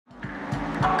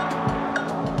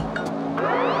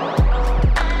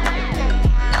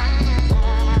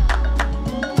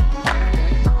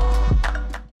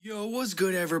What's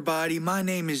good, everybody? My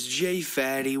name is Jay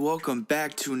Fatty. Welcome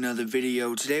back to another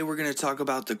video. Today we're going to talk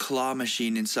about the claw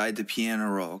machine inside the piano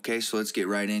roll. Okay, so let's get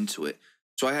right into it.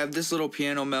 So I have this little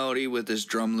piano melody with this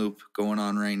drum loop going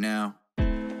on right now.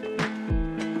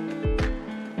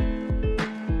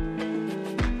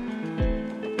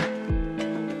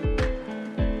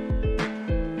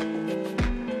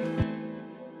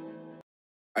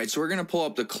 Alright, so we're going to pull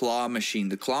up the claw machine.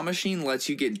 The claw machine lets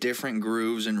you get different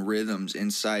grooves and rhythms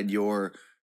inside your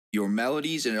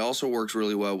melodies, and it also works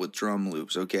really well with drum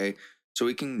loops, okay? So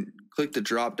we can click the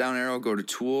drop down arrow, go to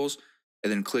tools,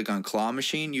 and then click on claw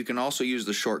machine. You can also use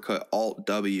the shortcut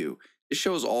Alt-W. It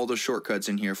shows all the shortcuts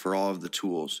in here for all of the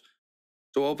tools.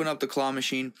 So open up the claw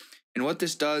machine, and what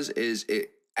this does is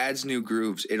it adds new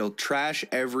grooves. It'll trash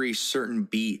every certain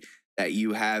beat that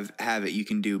you have it. You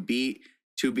can do beat,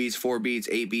 2 beats, 4 beats,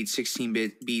 8 beats, 16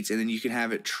 beats, and then you can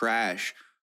have it trash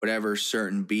whatever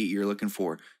certain beat you're looking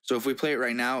for. So if we play it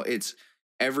right now, it's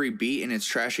every beat and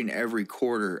it's trashing every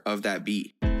quarter of that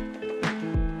beat.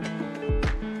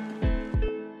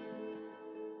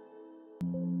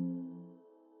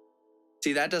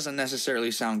 See, that doesn't necessarily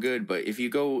sound good, but if you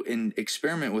go and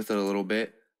experiment with it a little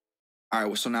bit, all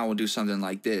right, so now we'll do something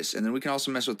like this. And then we can also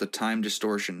mess with the time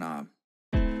distortion knob.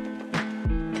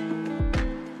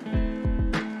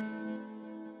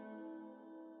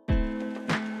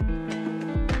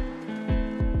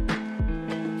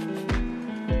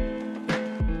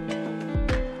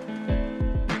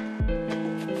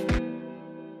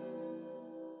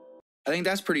 I think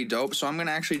that's pretty dope. So I'm going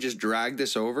to actually just drag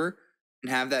this over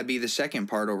and have that be the second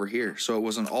part over here. So it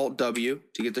was an Alt-W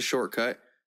to get the shortcut.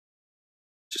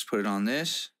 Just put it on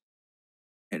this,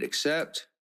 hit accept.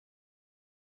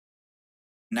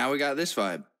 Now we got this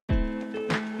vibe.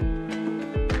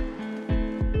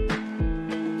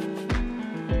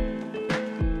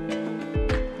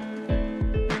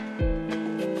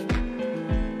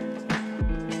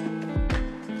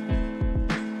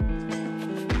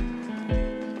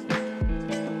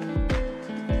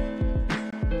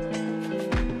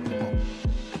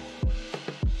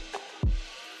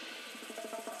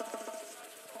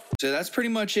 So that's pretty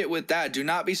much it with that. Do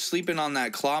not be sleeping on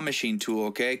that claw machine tool,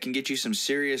 okay? It can get you some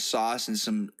serious sauce and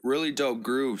some really dope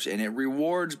grooves, and it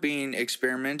rewards being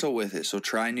experimental with it. So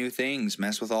try new things,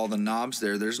 mess with all the knobs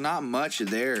there. There's not much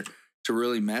there to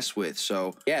really mess with.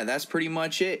 So yeah, that's pretty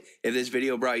much it. If this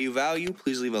video brought you value,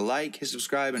 please leave a like, hit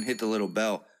subscribe, and hit the little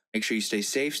bell. Make sure you stay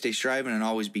safe, stay striving, and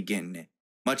always be getting it.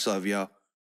 Much love, y'all.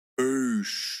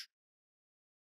 Peace.